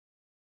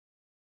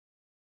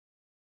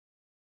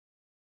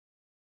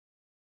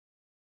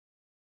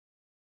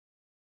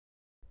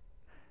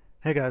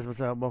Hey guys, what's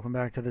up? Welcome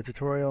back to the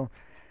tutorial.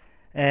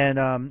 And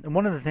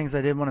one of the things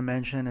I did want to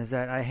mention is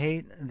that I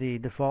hate the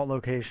default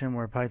location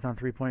where Python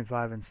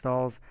 3.5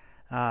 installs.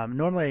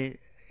 Normally,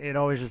 it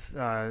always just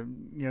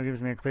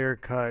gives me a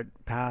clear-cut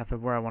path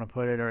of where I want to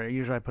put it, or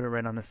usually I put it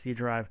right on the C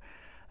drive.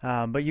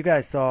 But you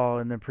guys saw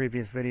in the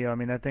previous video, I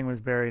mean, that thing was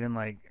buried in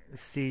like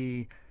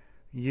C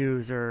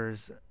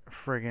users,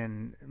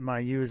 friggin'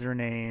 my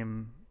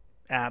username,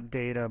 app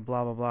data,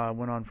 blah blah blah. It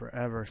went on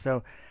forever.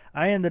 So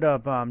I ended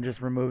up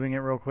just removing it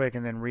real quick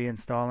and then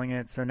reinstalling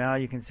it. So now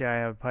you can see I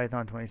have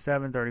Python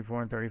 27,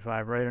 34, and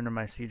 35 right under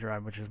my C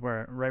drive, which is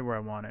right where I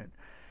want it.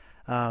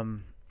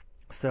 Um,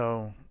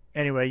 so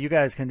anyway, you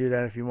guys can do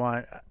that if you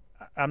want.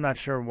 I'm not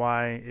sure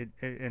why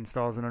it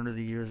installs it under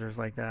the users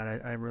like that.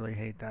 I really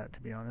hate that,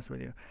 to be honest with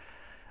you.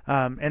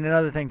 And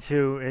another thing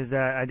too is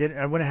that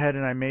I went ahead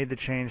and I made the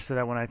change so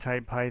that when I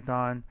type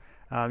Python,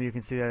 you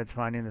can see that it's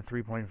finding the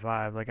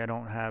 3.5. Like I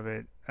don't have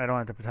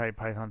to type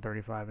Python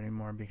 35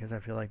 anymore because I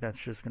feel like that's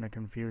just going to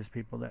confuse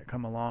people that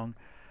come along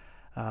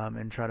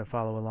and try to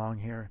follow along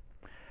here.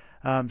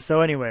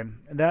 So anyway,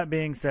 that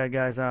being said,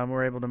 guys,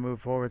 we're able to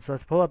move forward. So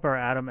let's pull up our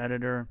Atom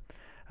editor.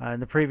 In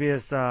the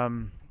previous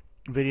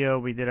video,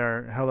 we did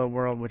our Hello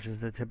World, which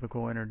is the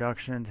typical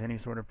introduction to any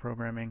sort of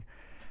programming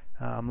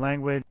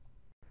language.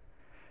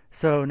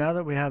 So now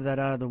that we have that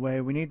out of the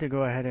way, we need to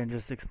go ahead and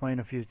just explain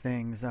a few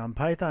things.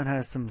 Python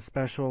has some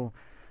special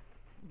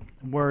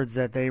words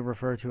that they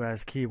refer to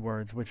as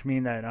keywords, which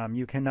mean that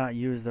you cannot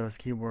use those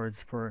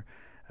keywords for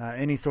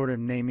any sort of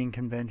naming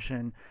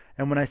convention.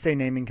 And when I say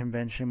naming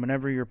convention,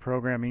 whenever you're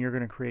programming, you're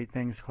going to create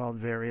things called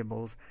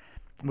variables,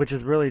 which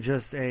is really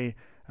just a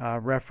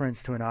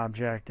reference to an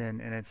object, and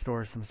it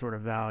stores some sort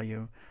of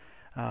value.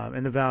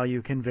 And the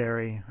value can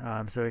vary,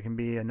 so it can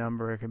be a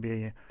number, it could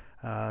be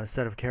a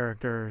set of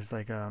characters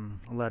like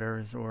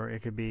letters, or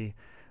it could be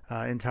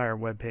entire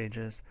web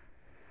pages,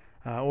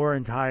 or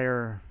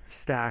entire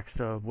stacks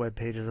of web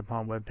pages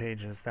upon web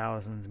pages,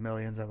 thousands,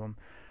 millions of them.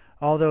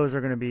 All those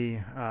are going to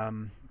be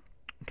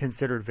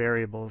considered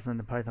variables in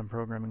the Python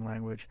programming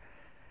language.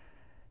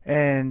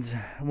 And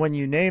when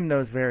you name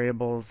those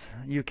variables,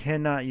 you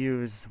cannot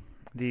use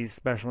these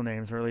special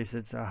names, or at least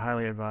it's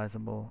highly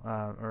advisable,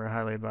 or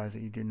highly advised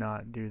that you do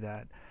not do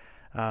that.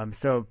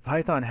 So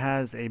Python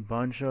has a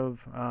bunch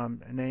of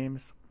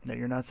names that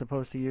you're not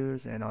supposed to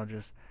use, and I'll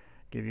just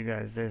give you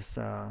guys this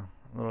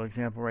little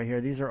example right here.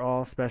 These are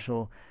all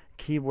special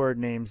keyword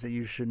names that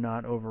you should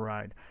not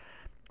override.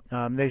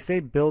 They say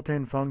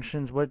built-in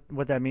functions.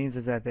 What that means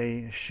is that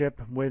they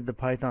ship with the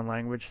Python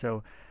language,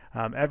 so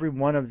every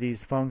one of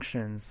these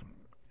functions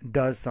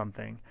does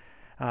something.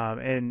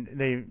 And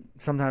they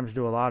sometimes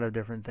do a lot of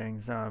different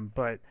things,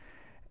 but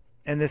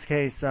in this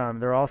case,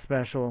 they're all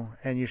special,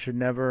 and you should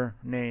never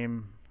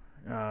name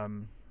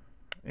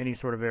any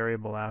sort of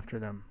variable after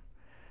them.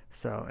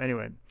 So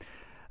anyway,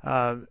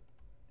 and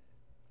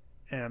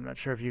I'm not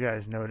sure if you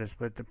guys noticed,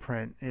 but the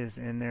print is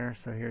in there.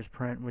 So here's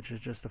print, which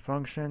is just a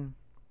function.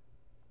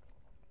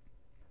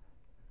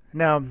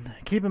 Now,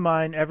 keep in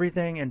mind,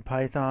 everything in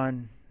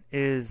Python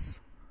is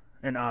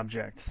an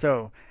object.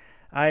 So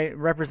I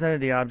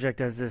represented the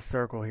object as this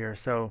circle here.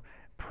 So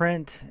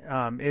print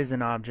is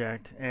an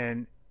object,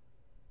 and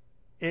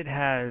it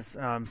has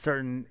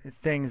certain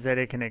things that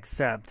it can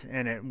accept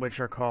in it, which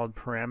are called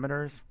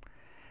parameters.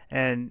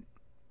 And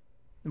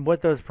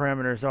what those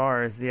parameters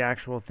are is the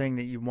actual thing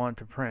that you want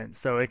to print.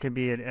 So it could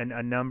be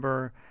a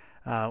number,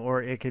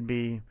 or it could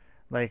be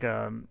like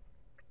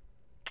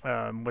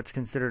what's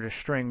considered a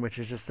string, which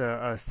is just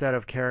a set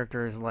of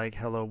characters like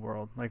hello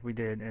world, like we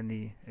did in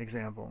the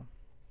example.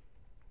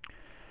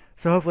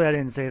 So hopefully I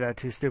didn't say that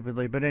too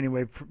stupidly, but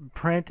anyway,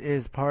 print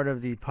is part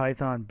of the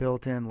Python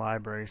built-in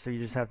library, so you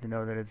just have to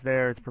know that it's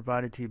there. It's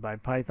provided to you by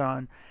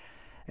Python,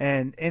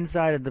 and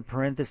inside of the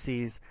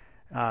parentheses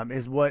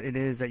is what it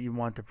is that you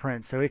want to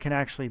print. So it can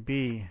actually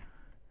be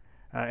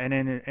an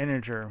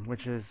integer,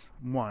 which is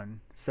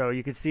 1. So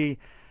you can see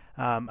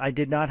I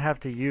did not have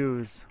to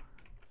use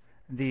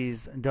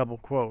these double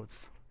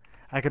quotes.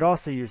 I could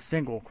also use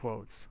single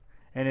quotes,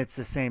 and it's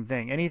the same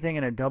thing. Anything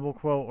in a double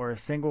quote or a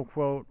single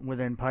quote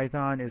within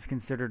Python is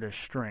considered a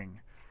string.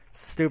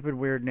 It's a stupid,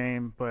 weird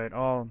name, but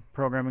all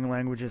programming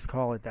languages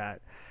call it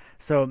that.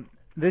 So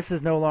this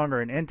is no longer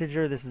an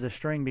integer. This is a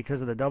string because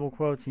of the double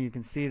quotes, and you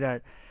can see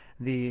that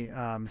the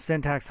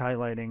syntax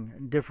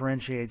highlighting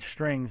differentiates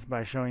strings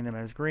by showing them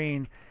as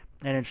green,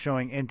 and it's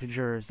showing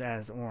integers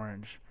as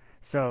orange.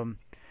 So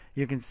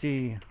you can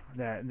see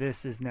that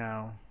this is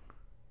now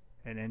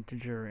an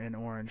integer in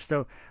orange.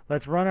 So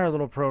let's run our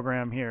little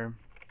program here,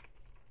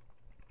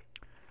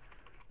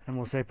 and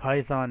we'll say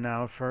Python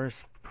now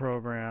first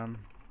program.py,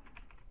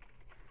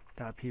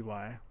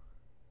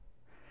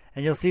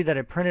 and you'll see that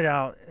it printed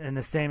out in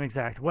the same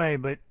exact way,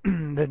 but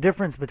the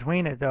difference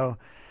between it though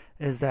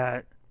is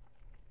that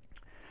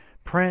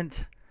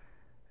print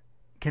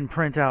can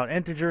print out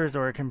integers,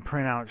 or it can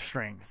print out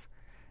strings,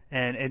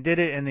 and it did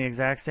it in the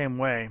exact same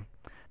way.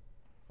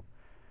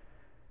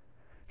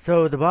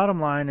 So the bottom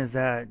line is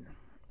that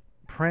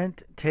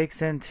print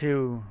takes in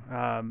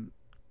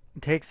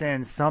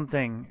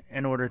something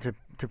in order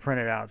to to print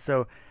it out.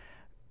 So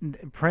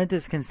print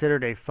is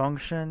considered a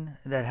function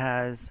that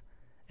has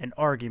an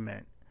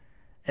argument.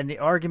 And the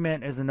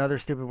argument is another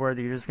stupid word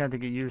that you're just going to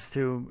have to get used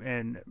to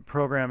in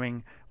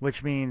programming,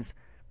 which means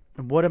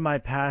what am I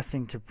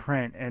passing to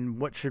print and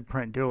what should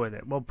print do with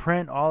it? Well,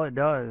 print, all it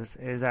does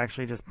is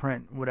actually just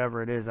print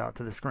whatever it is out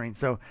to the screen.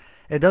 So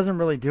it doesn't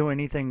really do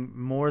anything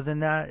more than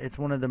that. It's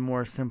one of the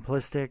more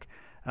simplistic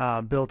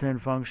built-in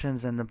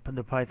functions in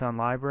the Python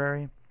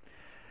library.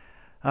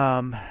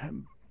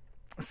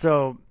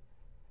 So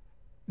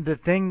the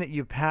thing that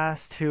you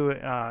pass to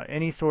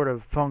any sort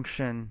of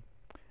function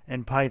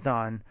in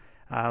Python,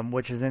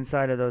 which is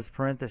inside of those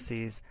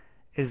parentheses,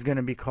 is going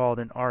to be called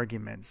an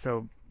argument.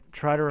 So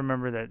try to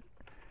remember that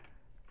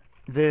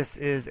this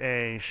is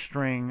a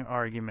string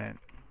argument.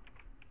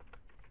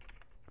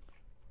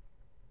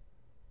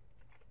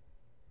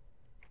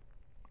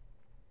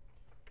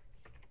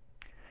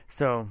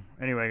 So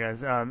anyway,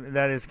 guys,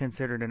 that is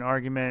considered an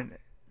argument.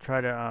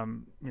 Try to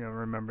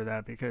remember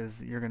that,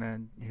 because you're going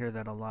to hear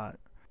that a lot.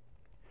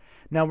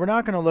 Now, we're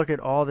not going to look at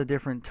all the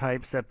different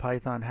types that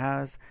Python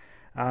has,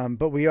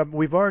 but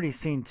we've already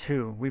seen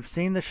two. We've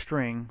seen the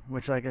string,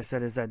 which, like I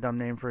said, is that dumb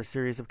name for a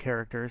series of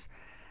characters.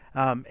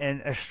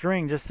 And a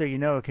string, just so you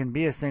know, it can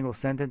be a single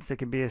sentence, it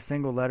can be a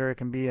single letter, it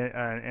can be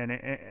an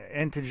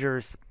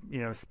integer,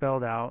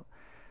 spelled out,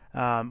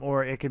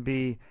 or it could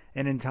be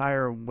an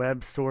entire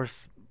web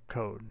source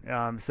code.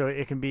 So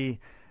it can be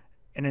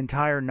an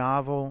entire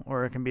novel,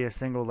 or it can be a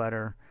single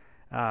letter.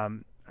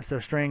 So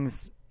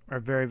strings are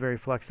very, very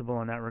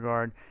flexible in that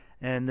regard,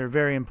 and they're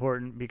very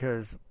important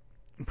because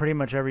pretty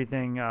much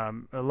everything, a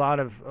lot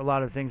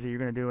of things that you're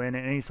going to do in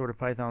any sort of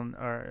Python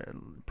or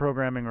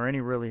programming, or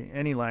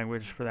any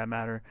language for that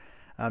matter,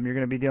 you're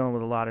going to be dealing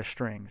with a lot of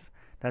strings.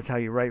 That's how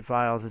you write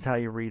files, that's how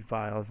you read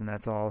files, and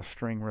that's all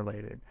string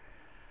related.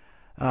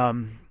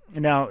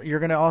 Now, you're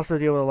going to also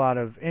deal with a lot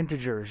of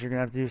integers. You're going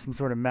to have to do some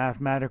sort of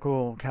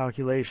mathematical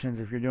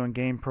calculations if you're doing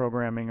game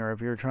programming, or if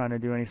you're trying to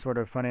do any sort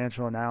of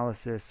financial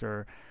analysis,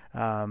 or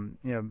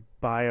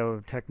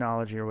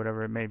biotechnology, or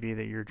whatever it may be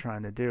that you're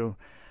trying to do.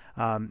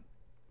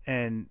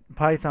 And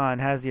Python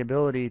has the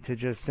ability to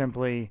just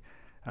simply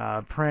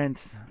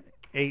print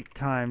 8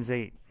 times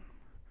 8,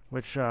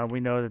 which we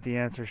know that the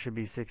answer should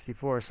be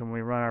 64. So when we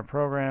run our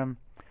program,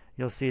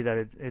 you'll see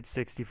that it's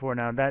 64.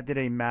 Now, that did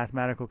a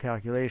mathematical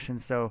calculation,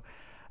 so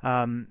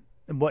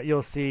what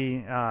you'll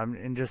see,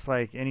 and just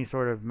like any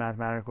sort of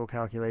mathematical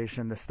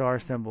calculation, the star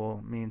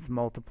symbol means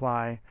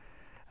multiply,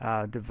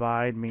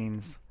 divide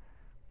means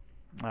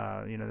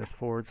this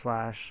forward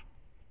slash.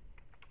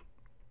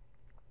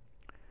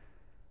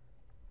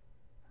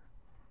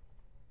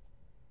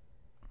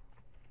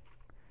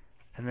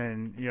 And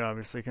then you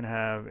obviously can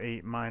have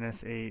 8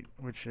 minus 8,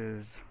 which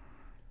is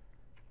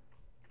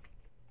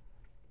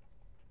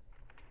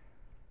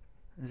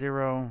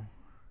 0,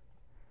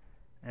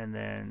 and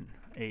then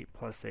 8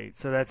 plus 8.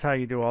 So that's how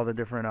you do all the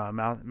different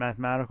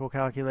mathematical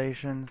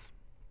calculations.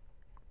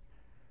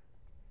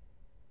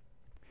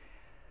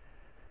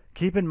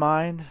 Keep in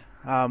mind,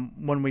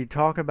 when we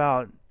talk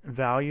about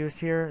values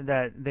here,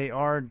 that they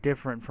are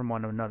different from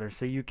one another.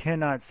 So you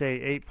cannot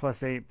say 8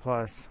 plus 8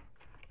 plus,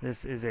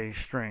 this is a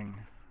string.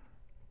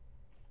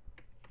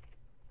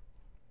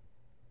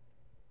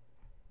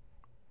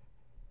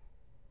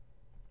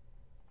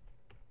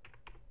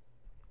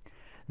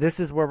 This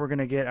is where we're going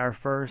to get our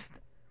first,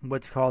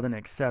 what's called an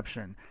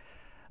exception,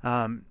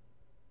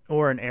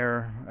 or an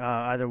error.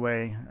 Either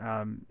way,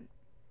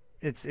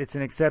 it's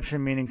an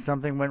exception, meaning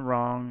something went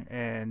wrong,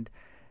 and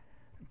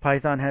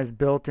Python has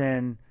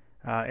built-in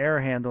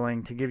error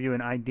handling to give you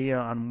an idea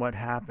on what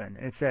happened.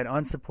 It said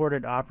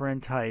unsupported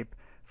operand type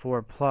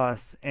for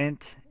plus,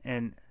 int,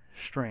 and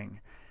string.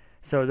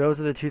 So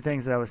those are the two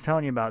things that I was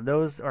telling you about.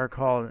 Those are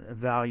called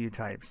value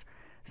types.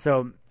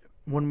 So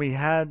when we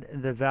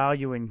had the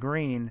value in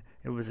green,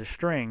 it was a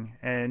string,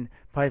 and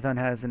Python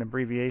has an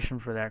abbreviation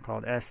for that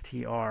called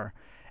str.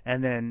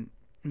 And then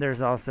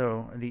there's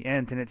also the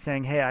int, and it's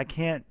saying, hey, I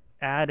can't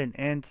add an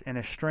int and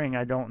a string,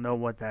 I don't know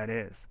what that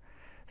is.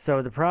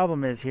 So the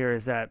problem is here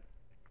is that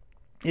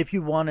if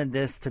you wanted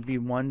this to be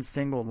one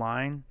single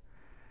line,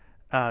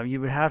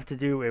 you would have to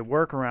do a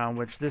workaround,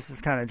 which this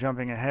is kind of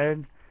jumping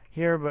ahead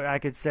here, but I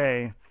could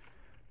say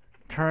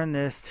turn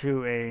this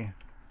to a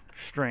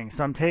string.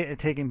 So I'm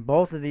taking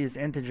both of these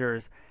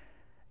integers,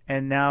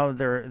 and now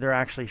they're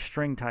actually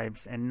string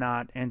types and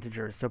not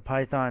integers. So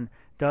Python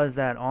does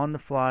that on the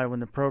fly when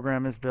the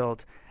program is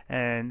built,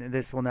 and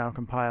this will now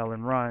compile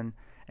and run,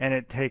 and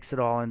it takes it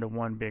all into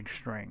one big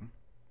string.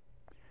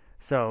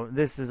 So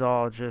this is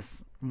all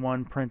just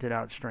one printed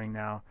out string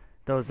now.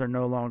 Those are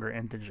no longer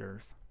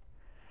integers.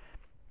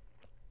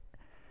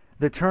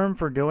 The term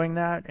for doing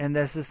that, and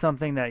this is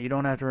something that you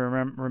don't have to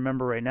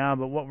remember right now,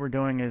 but what we're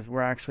doing is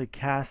we're actually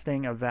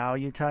casting a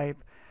value type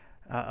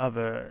of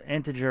an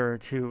integer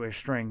to a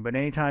string. But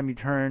anytime you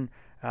turn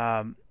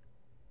an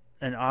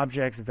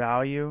object's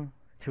value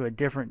to a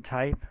different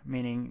type,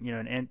 meaning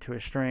an int to a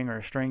string or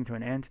a string to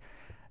an int,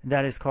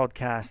 that is called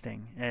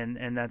casting,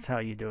 and that's how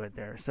you do it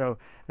there. So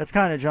that's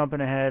kind of jumping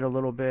ahead a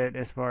little bit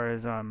as far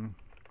as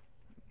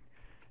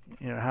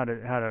how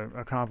to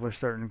accomplish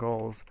certain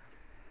goals.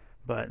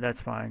 But that's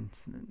fine.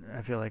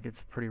 I feel like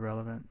it's pretty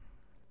relevant.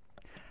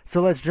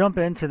 So let's jump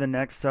into the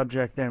next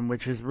subject then,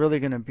 which is really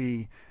going to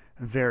be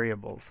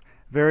variables.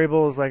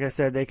 Variables, like I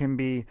said, they can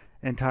be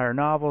entire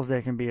novels,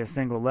 they can be a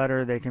single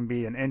letter, they can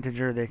be an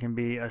integer, they can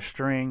be a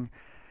string.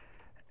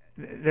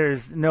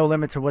 There's no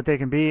limit to what they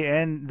can be,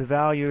 and the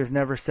value is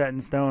never set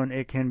in stone.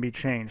 It can be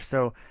changed.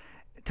 So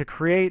to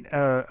create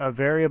a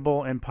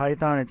variable in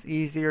Python, it's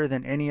easier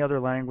than any other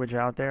language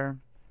out there,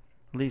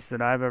 at least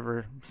that I've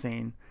ever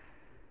seen.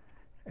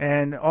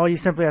 And all you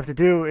simply have to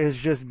do is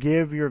just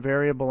give your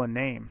variable a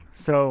name.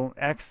 So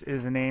x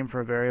is a name for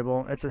a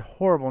variable. It's a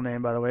horrible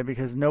name, by the way,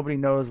 because nobody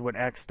knows what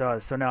x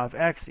does. So now if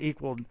x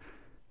equaled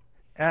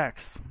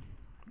x,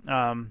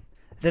 then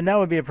that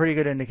would be a pretty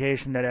good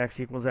indication that x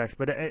equals x.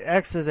 But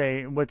x is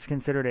what's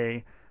considered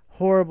a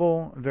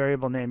horrible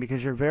variable name,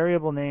 because your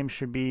variable name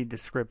should be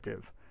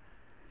descriptive.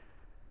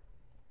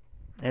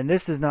 And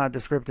this is not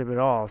descriptive at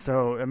all.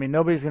 So, I mean,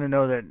 nobody's going to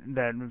know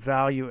that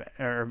value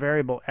or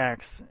variable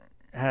x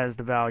has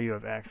the value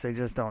of x. They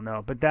just don't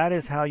know. But that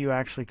is how you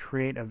actually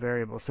create a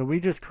variable. So we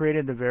just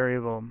created the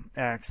variable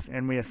x,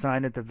 and we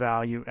assigned it the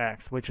value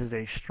x, which is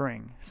a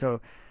string. So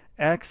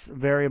x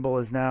variable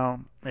is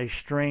now a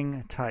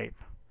string type,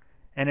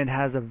 and it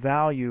has a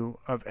value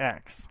of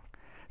x.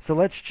 So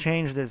let's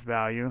change this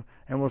value,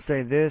 and we'll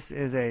say this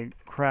is a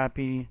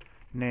crappy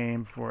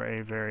name for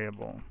a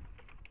variable.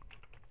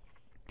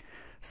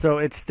 So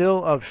it's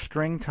still of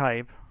string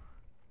type,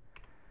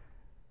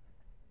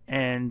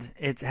 and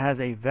it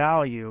has a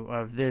value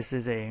of this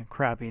is a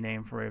crappy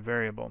name for a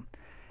variable.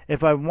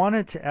 If I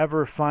wanted to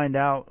ever find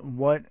out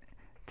what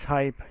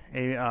type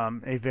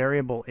a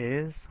variable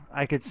is,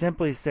 I could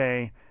simply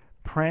say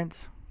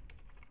print,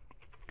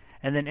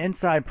 and then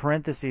inside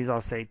parentheses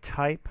I'll say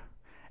type,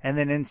 and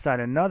then inside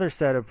another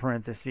set of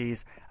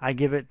parentheses I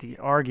give it the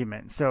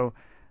argument. So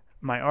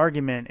my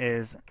argument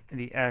is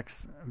the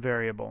x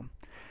variable.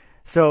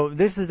 So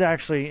this is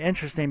actually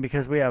interesting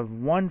because we have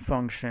one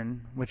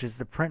function, which is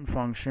the print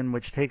function,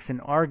 which takes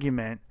an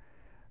argument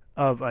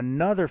of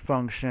another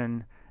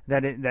function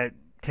that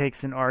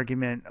takes an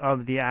argument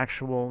of the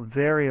actual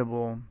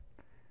variable,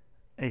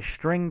 a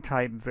string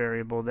type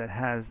variable that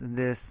has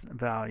this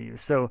value.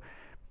 So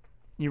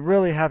you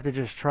really have to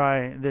just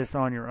try this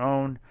on your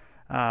own,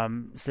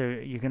 so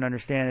you can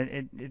understand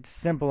it. It's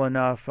simple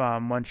enough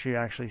once you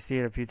actually see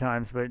it a few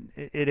times, but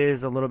it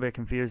is a little bit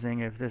confusing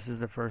if this is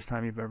the first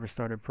time you've ever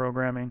started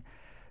programming.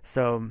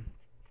 So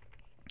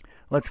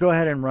let's go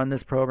ahead and run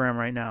this program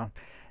right now.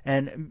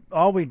 And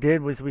all we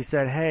did was we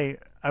said, hey,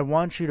 I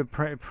want you to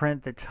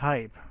print the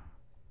type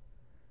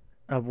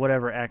of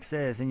whatever x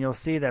is. And you'll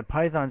see that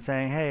Python's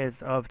saying, hey,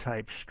 it's of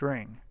type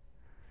string.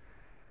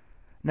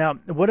 Now,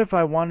 what if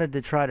I wanted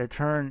to try to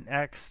turn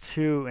x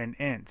to an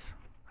int?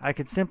 I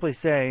could simply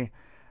say,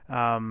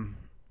 I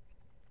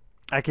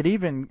could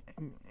even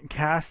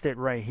cast it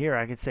right here.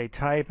 I could say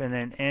type and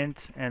then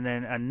int and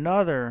then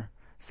another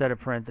set of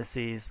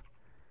parentheses,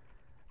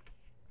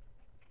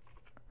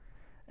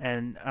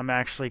 and I'm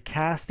actually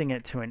casting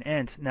it to an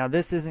int. Now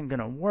this isn't going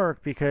to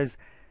work because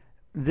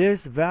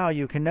this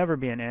value can never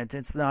be an int.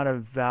 It's not a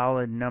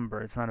valid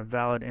number. It's not a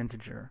valid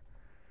integer.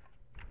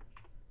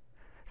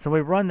 So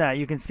we run that.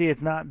 You can see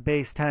it's not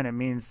base 10. It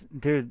means,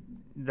 dude,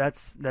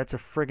 that's a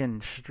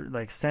friggin'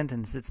 like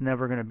sentence. It's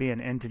never going to be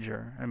an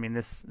integer. I mean,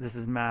 this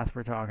is math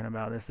we're talking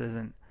about. This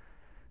isn't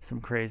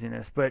some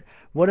craziness. But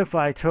what if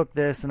I took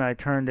this and I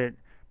turned it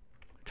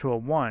to a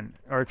 1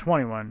 or a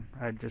 21?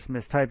 I just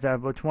mistyped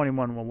that, but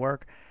 21 will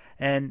work.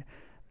 And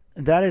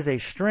that is a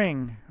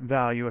string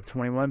value of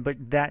 21,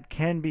 but that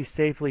can be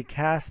safely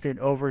casted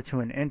over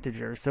to an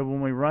integer. So when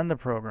we run the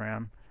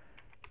program,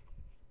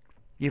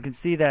 you can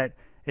see that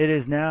it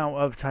is now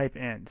of type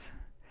int.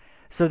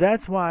 So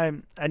that's why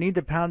I need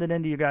to pound it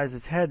into you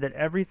guys' head that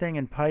everything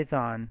in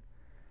Python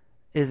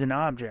is an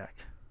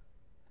object.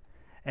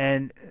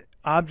 And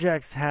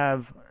objects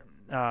have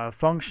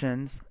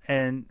functions,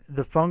 and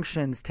the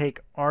functions take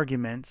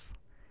arguments,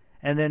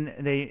 and then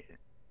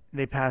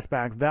they pass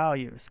back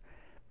values.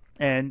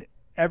 And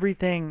every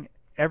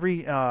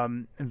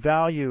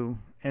value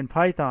in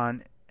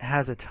Python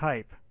has a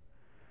type.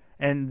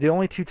 And the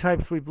only two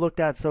types we've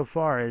looked at so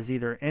far is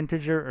either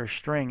integer or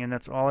string, and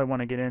that's all I want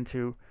to get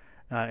into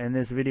in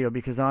this video,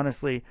 because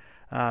honestly,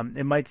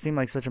 it might seem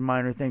like such a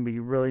minor thing, but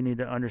you really need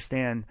to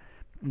understand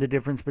the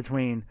difference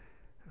between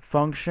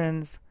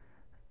functions,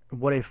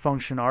 what a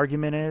function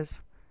argument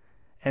is,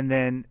 and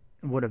then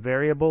what a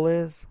variable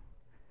is,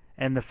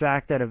 and the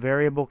fact that a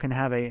variable can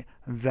have a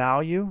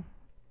value,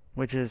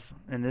 which is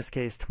in this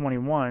case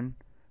 21,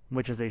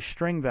 which is a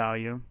string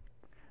value,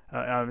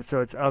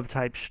 so it's of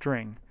type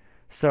string.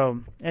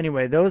 So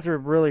anyway, those are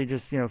really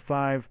just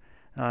 5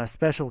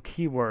 special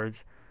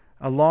keywords,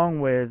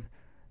 along with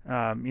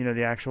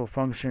the actual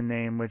function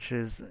name, which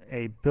is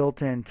a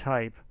built-in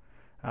type,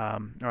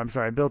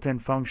 a built-in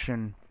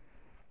function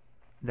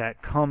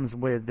that comes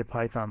with the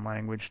Python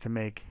language to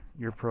make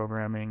your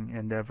programming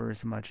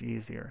endeavors much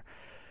easier.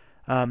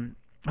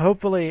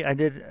 hopefully I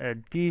did a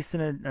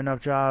decent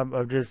enough job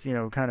of just,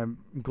 kind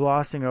of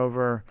glossing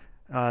over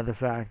the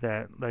fact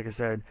that, like I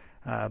said,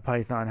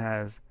 Python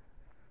has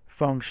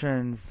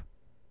functions,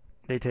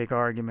 they take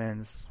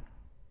arguments,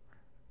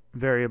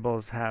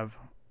 variables have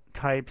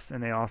types,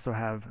 and they also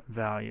have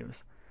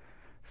values.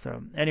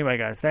 So anyway,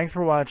 guys, thanks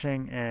for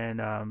watching,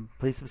 and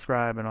please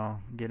subscribe, and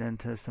I'll get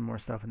into some more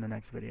stuff in the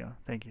next video.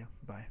 Thank you.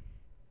 Bye.